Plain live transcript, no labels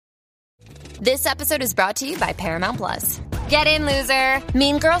This episode is brought to you by Paramount Plus. Get in, loser!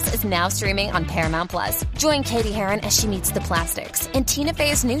 Mean Girls is now streaming on Paramount Plus. Join Katie Heron as she meets the plastics in Tina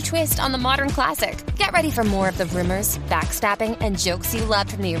Fey's new twist on the modern classic. Get ready for more of the rumors, backstabbing, and jokes you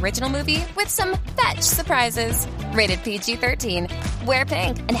loved from the original movie with some fetch surprises. Rated PG-13. Wear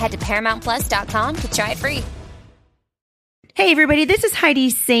pink and head to ParamountPlus.com to try it free. Hey, everybody, this is Heidi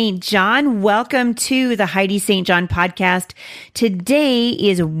St. John. Welcome to the Heidi St. John podcast. Today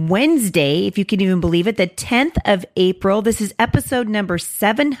is Wednesday, if you can even believe it, the 10th of April. This is episode number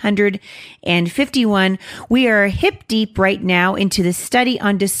 751. We are hip deep right now into the study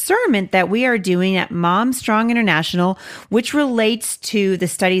on discernment that we are doing at Mom Strong International, which relates to the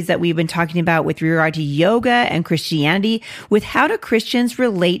studies that we've been talking about with regard to yoga and Christianity, with how do Christians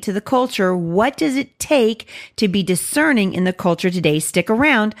relate to the culture? What does it take to be discerning in the culture today? Stick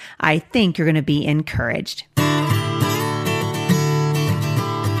around. I think you're going to be encouraged.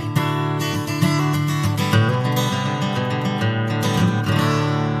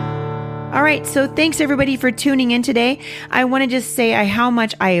 All right, so thanks everybody for tuning in today. I want to just say how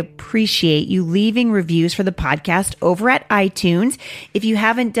much I appreciate you leaving reviews for the podcast over at iTunes. If you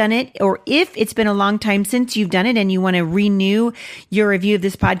haven't done it, or if it's been a long time since you've done it and you want to renew your review of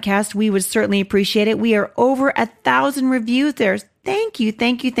this podcast, we would certainly appreciate it. We are over 1,000 reviews there. Thank you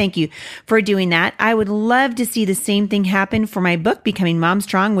for doing that. I would love to see the same thing happen for my book, Becoming Mom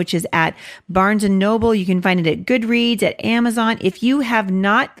Strong, which is at Barnes & Noble. You can find it at Goodreads, at Amazon. If you have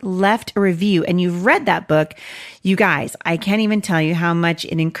not left a review and you've read that book, you guys, I can't even tell you how much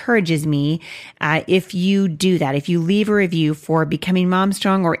it encourages me if you do that. If you leave a review for Becoming Mom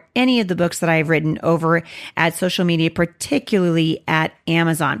Strong or any of the books that I've written over at social media, particularly at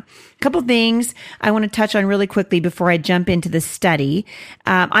Amazon. A couple things I want to touch on really quickly before I jump into the study.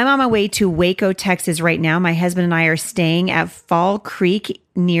 I'm on my way to Waco, Texas right now. My husband and I are staying at Fall Creek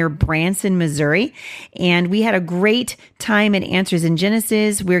near Branson, Missouri. And we had a great time at Answers in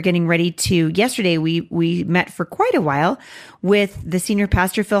Genesis. We're getting ready to, yesterday we met for quite a while with the senior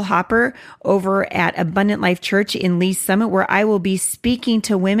pastor, Phil Hopper, over at Abundant Life Church in Lee's Summit, where I will be speaking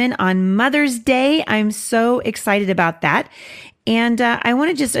to women on Mother's Day. I'm so excited about that. And I want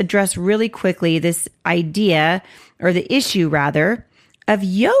to just address really quickly this idea, or the issue rather, of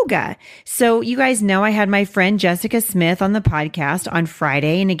yoga. So you guys know I had my friend Jessica Smith on the podcast on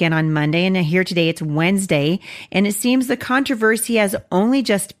Friday and again on Monday, and here today it's Wednesday, and it seems the controversy has only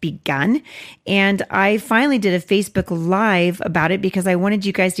just begun. And I finally did a Facebook Live about it because I wanted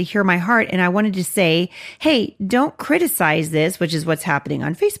you guys to hear my heart, and I wanted to say, hey, don't criticize this, which is what's happening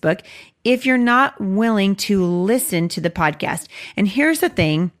on Facebook, if you're not willing to listen to the podcast. And here's the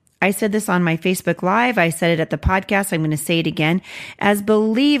thing. I said this on my Facebook Live. I said it at the podcast. I'm going to say it again. As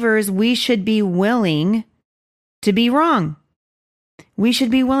believers, we should be willing to be wrong. We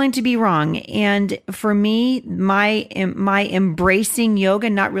should be willing to be wrong. And for me, my embracing yoga,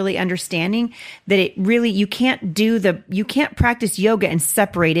 not really understanding that it really, you can't practice yoga and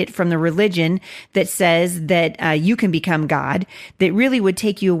separate it from the religion that says that you can become God, that really would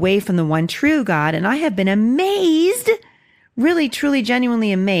take you away from the one true God. And I have been amazed, really, truly,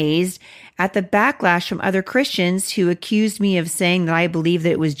 genuinely amazed at the backlash from other Christians who accused me of saying that I believe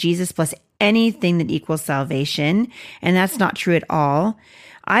that it was Jesus plus anything that equals salvation. And that's not true at all.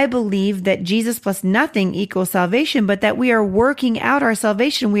 I believe that Jesus plus nothing equals salvation, but that we are working out our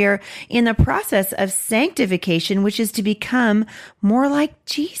salvation. We are in the process of sanctification, which is to become more like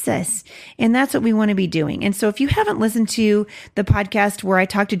Jesus. And that's what we want to be doing. And so if you haven't listened to the podcast where I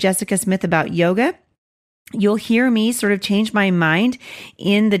talked to Jessica Smith about yoga, you'll hear me sort of change my mind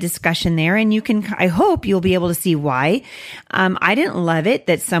in the discussion there. And I hope you'll be able to see why. I didn't love it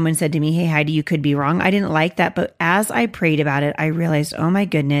that someone said to me, hey, Heidi, you could be wrong. I didn't like that. But as I prayed about it, I realized, oh my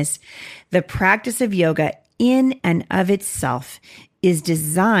goodness, the practice of yoga in and of itself is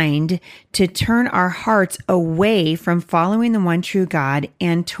designed to turn our hearts away from following the one true God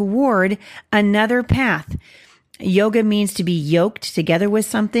and toward another path. Yoga means to be yoked together with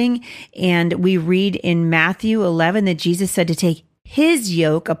something. And we read in Matthew 11 that Jesus said to take his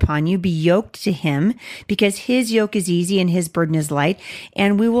yoke upon you, be yoked to him, because his yoke is easy and his burden is light,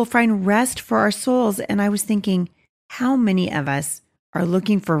 and we will find rest for our souls. And I was thinking, how many of us are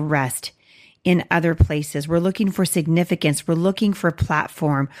looking for rest in other places? We're looking for significance. We're looking for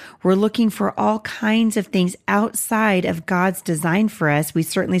platform. We're looking for all kinds of things outside of God's design for us. We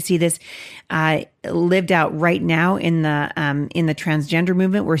certainly see this lived out right now in the transgender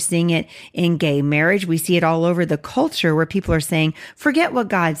movement. We're seeing it in gay marriage. We see it all over the culture where people are saying, forget what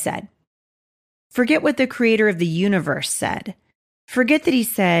God said. Forget what the creator of the universe said. Forget that he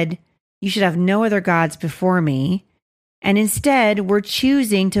said, you should have no other gods before me. And instead, we're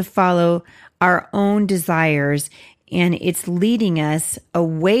choosing to follow our own desires, and it's leading us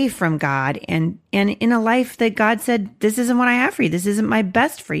away from God and in a life that God said, this isn't what I have for you. This isn't my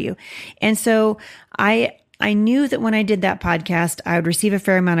best for you. And so I knew that when I did that podcast, I would receive a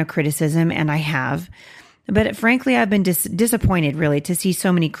fair amount of criticism, and I have. But frankly, I've been disappointed really to see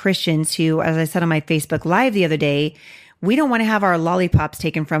so many Christians who, as I said on my Facebook Live the other day, we don't want to have our lollipops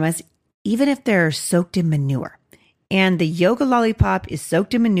taken from us, even if they're soaked in manure. And the yoga lollipop is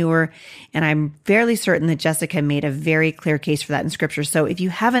soaked in manure. And I'm fairly certain that Jessica made a very clear case for that in scripture. So if you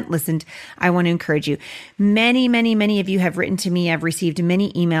haven't listened, I want to encourage you. Many, many, many of you have written to me. I've received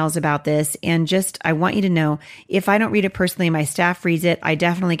many emails about this. And I want you to know, if I don't read it personally, my staff reads it. I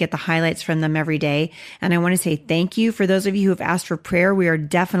definitely get the highlights from them every day. And I want to say thank you for those of you who have asked for prayer. We are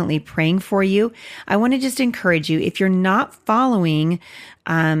definitely praying for you. I want to just encourage you, if you're not following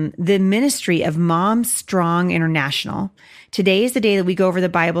the ministry of Mom Strong International. Today is the day that we go over the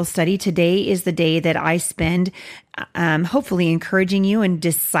Bible study. Today is the day that I spend hopefully encouraging you and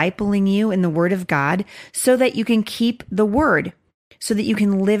discipling you in the Word of God so that you can keep the Word, so that you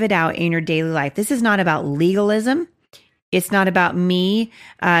can live it out in your daily life. This is not about legalism. It's not about me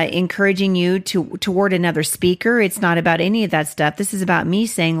encouraging you toward another speaker. It's not about any of that stuff. This is about me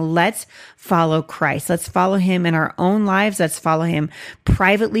saying, let's follow Christ. Let's follow him in our own lives. Let's follow him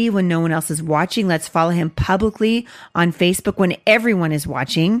privately when no one else is watching. Let's follow him publicly on Facebook when everyone is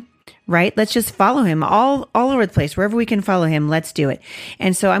watching. Right? Let's just follow him all over the place. Wherever we can follow him, let's do it.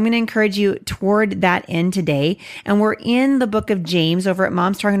 And so I'm going to encourage you toward that end today. And we're in the book of James over at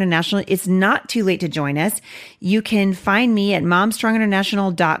Mom Strong International. It's not too late to join us. You can find me at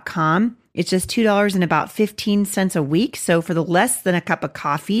momstronginternational.com. It's just $2 and about 15 cents a week. So for the less than a cup of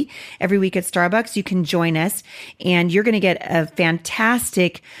coffee every week at Starbucks, you can join us, and you're going to get a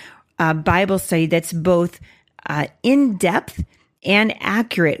fantastic Bible study that's both in depth and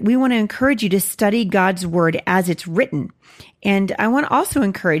accurate. We want to encourage you to study God's word as it's written. And I want to also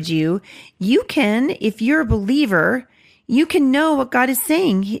encourage you, you can, if you're a believer, you can know what God is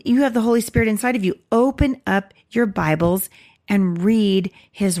saying. You have the Holy Spirit inside of you. Open up your Bibles and read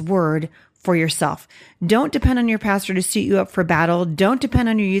his word for yourself. Don't depend on your pastor to suit you up for battle. Don't depend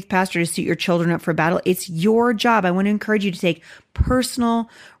on your youth pastor to suit your children up for battle. It's your job. I want to encourage you to take personal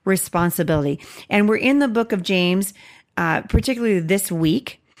responsibility. And we're in the book of James, particularly this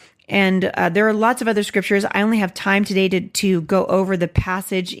week. And there are lots of other scriptures. I only have time today to go over the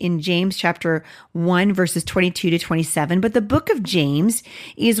passage in James chapter 1, verses 22 to 27. But the book of James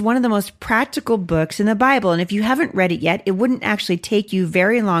is one of the most practical books in the Bible. And if you haven't read it yet, it wouldn't actually take you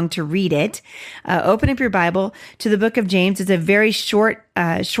very long to read it. Open up your Bible to the book of James. It's a very short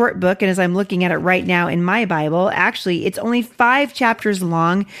book. And as I'm looking at it right now in my Bible, actually, it's only 5 chapters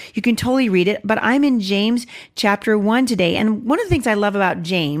long. You can totally read it. But I'm in James chapter 1 today. And one of the things I love about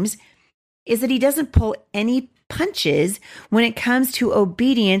James is that he doesn't pull any punches when it comes to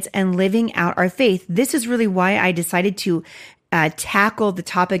obedience and living out our faith. This is really why I decided to tackle the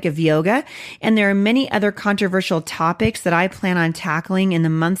topic of yoga. And there are many other controversial topics that I plan on tackling in the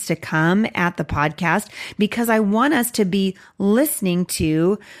months to come at the podcast, because I want us to be listening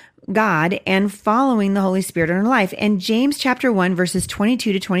to God and following the Holy Spirit in our life. And James chapter 1, verses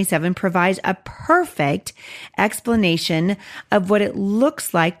 22 to 27 provides a perfect explanation of what it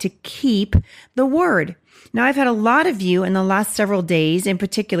looks like to keep the word. Now, I've had a lot of you in the last several days in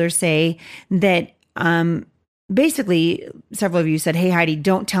particular say that, basically, several of you said, hey, Heidi,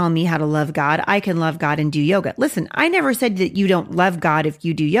 don't tell me how to love God. I can love God and do yoga. Listen, I never said that you don't love God if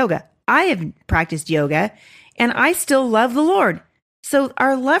you do yoga. I have practiced yoga and I still love the Lord. So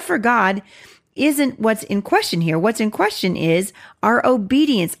our love for God isn't what's in question here. What's in question is our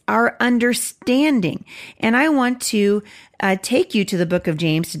obedience, our understanding. And I want to take you to the book of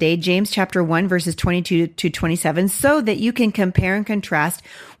James today, James chapter 1, verses 22 to 27, so that you can compare and contrast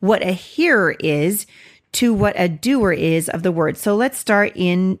what a hearer is to what a doer is of the word. So let's start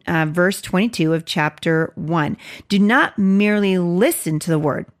in verse 22 of chapter 1. Do not merely listen to the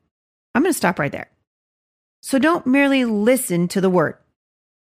word. I'm going to stop right there. So don't merely listen to the word.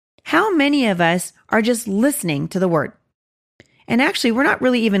 How many of us are just listening to the word? And actually, we're not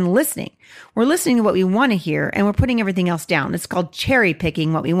really even listening. We're listening to what we want to hear, and we're putting everything else down. It's called cherry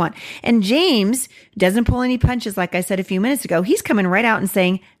picking what we want. And James doesn't pull any punches, like I said a few minutes ago. He's coming right out and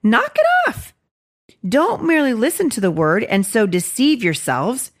saying, knock it off. Don't merely listen to the word and so deceive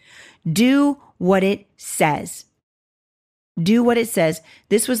yourselves. Do what it says. Do what it says.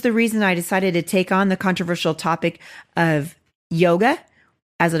 This was the reason I decided to take on the controversial topic of yoga.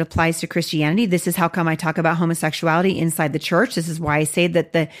 as it applies to Christianity. This is how come I talk about homosexuality inside the church. This is why I say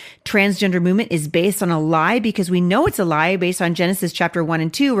that the transgender movement is based on a lie, because we know it's a lie based on Genesis chapter 1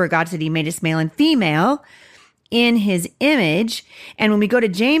 and 2, where God said he made us male and female in his image. And when we go to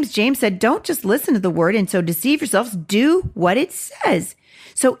James, James said, don't just listen to the word and so deceive yourselves, do what it says.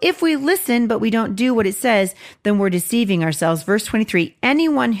 So if we listen, but we don't do what it says, then we're deceiving ourselves. Verse 23,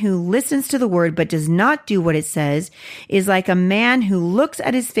 anyone who listens to the word, but does not do what it says is like a man who looks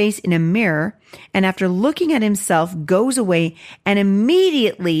at his face in a mirror and after looking at himself goes away and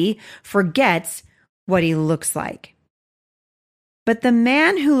immediately forgets what he looks like. But the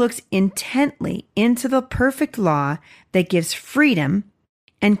man who looks intently into the perfect law that gives freedom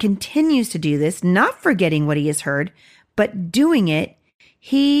and continues to do this, not forgetting what he has heard, but doing it,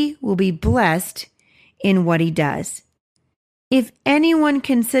 he will be blessed in what he does. If anyone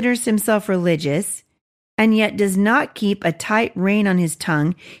considers himself religious and yet does not keep a tight rein on his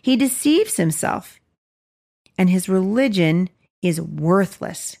tongue, he deceives himself, and his religion is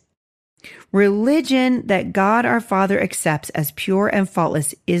worthless. Religion that God our Father accepts as pure and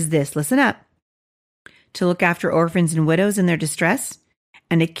faultless is this, listen up, to look after orphans and widows in their distress,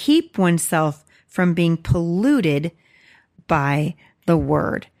 and to keep oneself from being polluted by the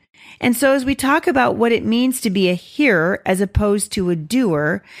word. And so as we talk about what it means to be a hearer as opposed to a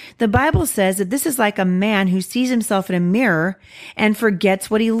doer, the Bible says that this is like a man who sees himself in a mirror and forgets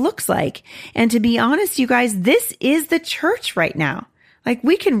what he looks like. And to be honest, you guys, this is the church right now. Like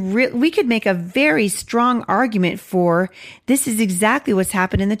we could make a very strong argument for this is exactly what's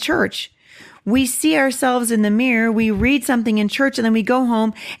happened in the church. We see ourselves in the mirror, we read something in church, and then we go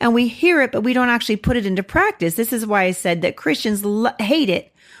home and we hear it, but we don't actually put it into practice. This is why I said that Christians hate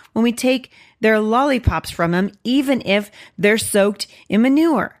it when we take their lollipops from them, even if they're soaked in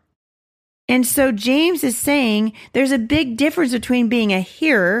manure. And so James is saying there's a big difference between being a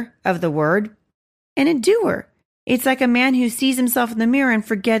hearer of the word and a doer. It's like a man who sees himself in the mirror and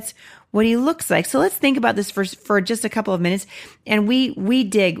forgets what he looks like. So let's think about this for just a couple of minutes. And we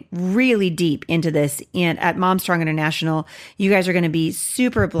dig really deep into this at Mom Strong International. You guys are going to be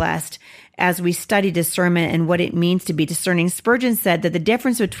super blessed as we study discernment and what it means to be discerning. Spurgeon said that the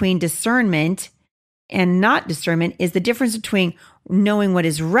difference between discernment and not discernment is the difference between knowing what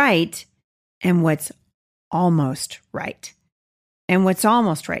is right and what's almost right. And what's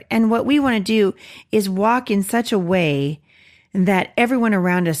almost right. And what we want to do is walk in such a way that everyone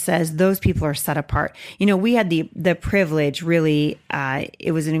around us says those people are set apart. You know, we had the privilege, really,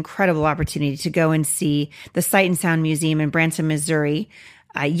 it was an incredible opportunity to go and see the Sight and Sound Museum in Branson, Missouri,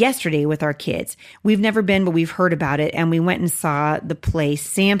 yesterday with our kids. We've never been, but we've heard about it. And we went and saw the play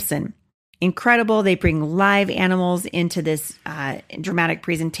Samson. Incredible. They bring live animals into this dramatic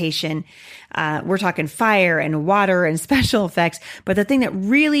presentation. We're talking fire and water and special effects. But the thing that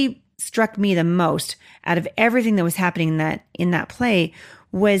really struck me the most out of everything that was happening in that play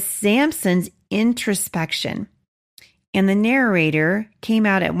was Samson's introspection. And the narrator came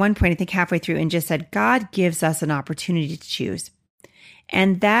out at one point, I think halfway through, and just said, God gives us an opportunity to choose.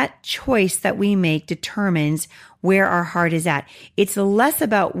 And that choice that we make determines where our heart is at. It's less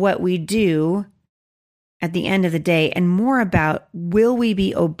about what we do at the end of the day and more about, will we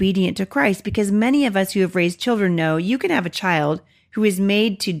be obedient to Christ? Because many of us who have raised children know you can have a child who is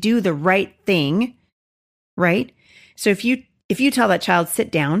made to do the right thing, right? So if you tell that child,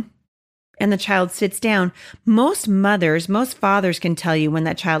 sit down, and the child sits down, most fathers can tell you when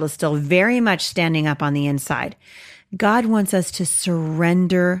that child is still very much standing up on the inside. God wants us to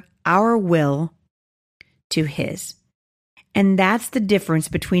surrender our will to his. And that's the difference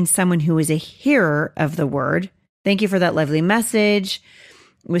between someone who is a hearer of the word. Thank you for that lovely message.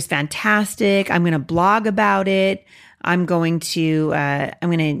 It was fantastic. I'm going to blog about it. I'm going to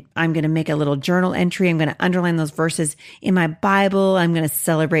make a little journal entry. I'm going to underline those verses in my Bible. I'm going to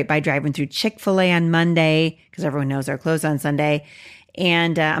celebrate by driving through Chick-fil-A on Monday because everyone knows they're closed on Sunday.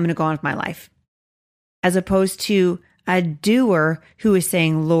 And I'm going to go on with my life. As opposed to a doer who is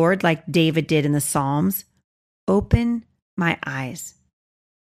saying, Lord, like David did in the Psalms, open my eyes.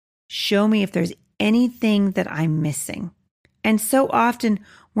 Show me if there's anything that I'm missing. And so often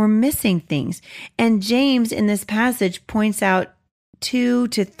we're missing things. And James in this passage points out 2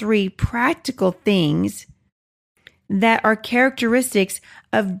 to 3 practical things that are characteristics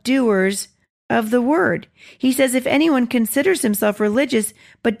of doers of the word. He says, if anyone considers himself religious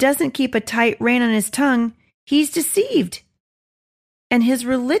but doesn't keep a tight rein on his tongue, he's deceived. And his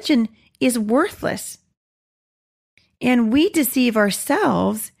religion is worthless. And we deceive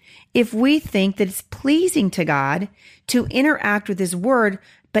ourselves if we think that it's pleasing to God to interact with his word,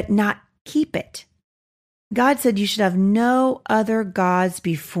 but not keep it. God said you should have no other gods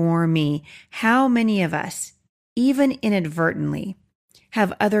before me. How many of us, even inadvertently,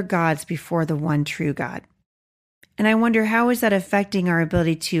 have other gods before the one true God? And I wonder, how is that affecting our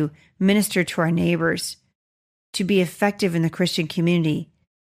ability to minister to our neighbors, to be effective in the Christian community?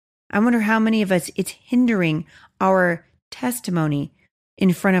 I wonder how many of us it's hindering our testimony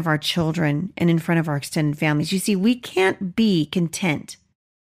in front of our children and in front of our extended families. You see, we can't be content,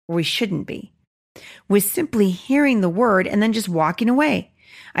 or we shouldn't be, with simply hearing the word and then just walking away.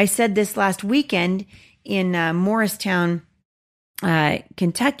 I said this last weekend in Morristown,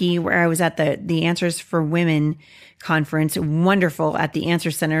 Kentucky, where I was at the Answers for Women conference, wonderful, at the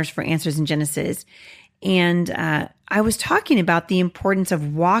Answer Centers for Answers in Genesis. And I was talking about the importance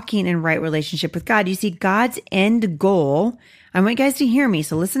of walking in right relationship with God. You see, God's end goal, I want you guys to hear me,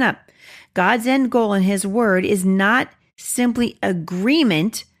 so listen up. God's end goal in his word is not simply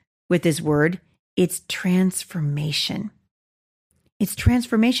agreement with his word, it's transformation. It's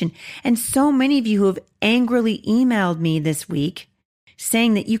transformation. And so many of you who have angrily emailed me this week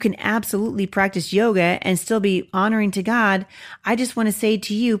saying that you can absolutely practice yoga and still be honoring to God, I just want to say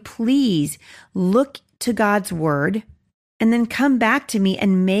to you, please look to God's word and then come back to me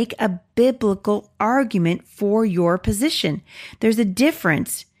and make a biblical argument for your position. There's a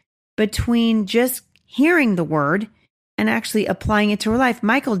difference between just hearing the word and actually applying it to our life.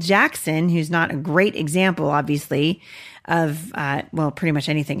 Michael Jackson, who's not a great example, obviously, of, pretty much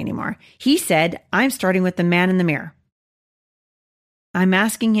anything anymore. He said, I'm starting with the man in the mirror. I'm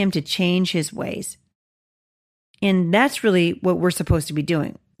asking him to change his ways. And that's really what we're supposed to be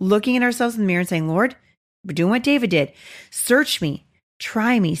doing. Looking at ourselves in the mirror and saying, Lord, we're doing what David did. Search me,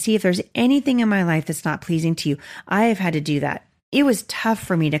 try me, see if there's anything in my life that's not pleasing to you. I have had to do that. It was tough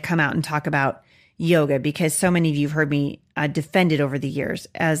for me to come out and talk about yoga because so many of you have heard me defend it over the years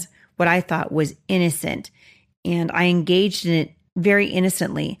as what I thought was innocent. And I engaged in it very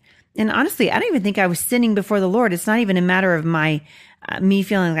innocently. And honestly, I don't even think I was sinning before the Lord. It's not even a matter of me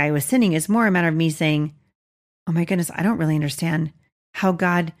feeling like I was sinning. It's more a matter of me saying, oh my goodness, I don't really understand how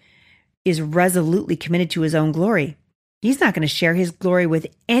God is resolutely committed to his own glory. He's not going to share his glory with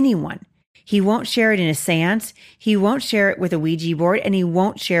anyone. He won't share it in a seance. He won't share it with a Ouija board, and he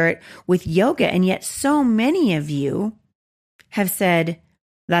won't share it with yoga. And yet so many of you have said,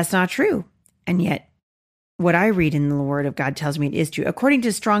 that's not true. And yet what I read in the Word of God tells me it is true. According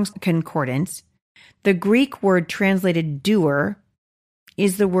to Strong's Concordance, the Greek word translated doer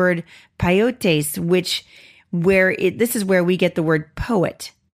is the word poietes, this is where we get the word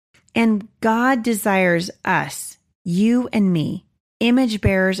poet. And God desires us, you and me, image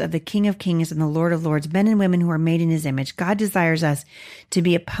bearers of the King of Kings and the Lord of Lords, men and women who are made in his image. God desires us to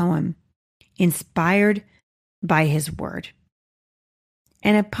be a poem inspired by his word.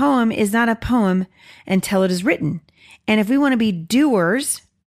 And a poem is not a poem until it is written. And if we want to be doers,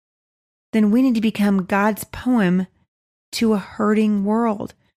 then we need to become God's poem to a hurting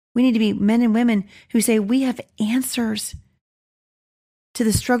world. We need to be men and women who say we have answers to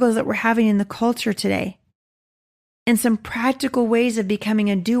the struggles that we're having in the culture today. And some practical ways of becoming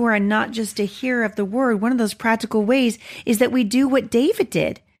a doer and not just a hearer of the word. One of those practical ways is that we do what David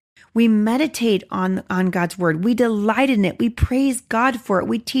did. We meditate on God's word. We delight in it. We praise God for it.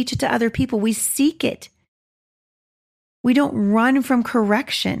 We teach it to other people. We seek it. We don't run from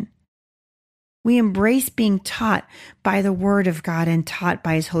correction. We embrace being taught by the word of God and taught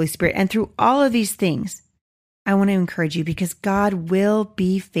by his Holy Spirit. And through all of these things, I want to encourage you because God will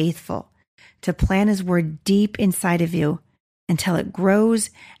be faithful to plant his word deep inside of you until it grows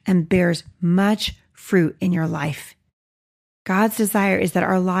and bears much fruit in your life. God's desire is that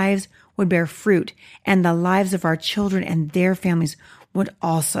our lives would bear fruit and the lives of our children and their families would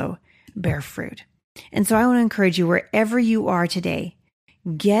also bear fruit. And so I want to encourage you, wherever you are today,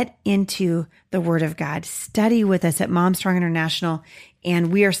 get into the Word of God. Study with us at Mom Strong International.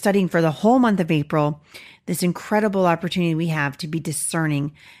 And we are studying for the whole month of April, this incredible opportunity we have to be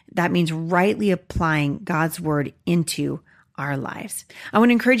discerning. That means rightly applying God's Word into our lives. I want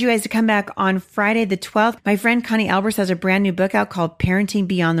to encourage you guys to come back on Friday the 12th. My friend Connie Albers has a brand new book out called Parenting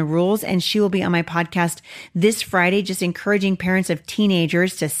Beyond the Rules, and she will be on my podcast this Friday, just encouraging parents of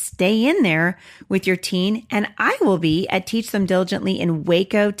teenagers to stay in there with your teen. And I will be at Teach Them Diligently in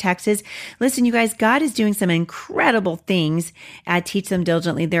Waco, Texas. Listen, you guys, God is doing some incredible things at Teach Them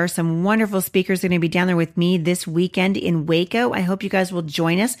Diligently. There are some wonderful speakers that are going to be down there with me this weekend in Waco. I hope you guys will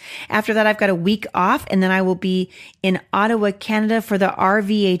join us. After that, I've got a week off, and then I will be in Ottawa, Ottawa, Canada for the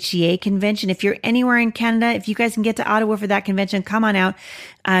RVHEA convention. If you're anywhere in Canada, if you guys can get to Ottawa for that convention, come on out.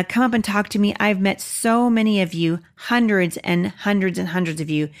 Come up and talk to me. I've met so many of you, hundreds and hundreds and hundreds of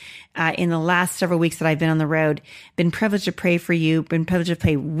you, in the last several weeks that I've been on the road. Been privileged to pray for you, been privileged to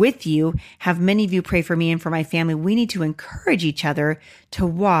pray with you, have many of you pray for me and for my family. We need to encourage each other to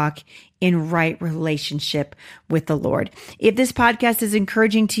walk in right relationship with the Lord. If this podcast is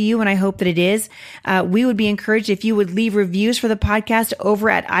encouraging to you, and I hope that it is, we would be encouraged if you would leave reviews for the podcast over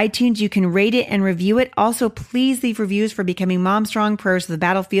at iTunes. You can rate it and review it. Also, please leave reviews for Becoming Mom Strong, Prayers to the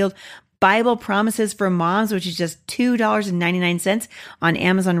Battlefield, Bible Promises for Moms, which is just $2.99 on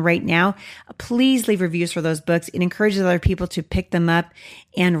Amazon right now. Please leave reviews for those books. It encourages other people to pick them up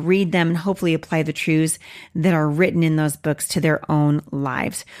and read them and hopefully apply the truths that are written in those books to their own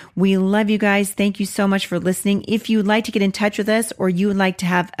lives. We love you guys. Thank you so much for listening. If you'd like to get in touch with us or you would like to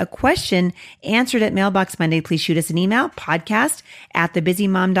have a question answered at Mailbox Monday, please shoot us an email,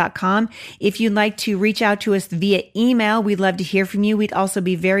 podcast@thebusymom.com. If you'd like to reach out to us via email, we'd love to hear from you. We'd also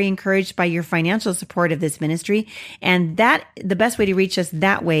be very encouraged by your financial support of this ministry. And the best way to reach us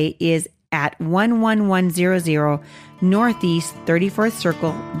that way is at 11100 Northeast 34th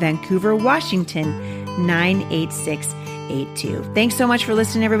Circle, Vancouver, Washington, 98682. Thanks so much for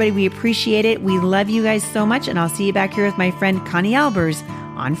listening, everybody. We appreciate it. We love you guys so much. And I'll see you back here with my friend Connie Albers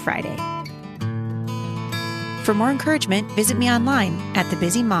on Friday. For more encouragement, visit me online at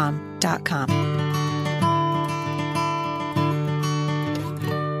thebusymom.com.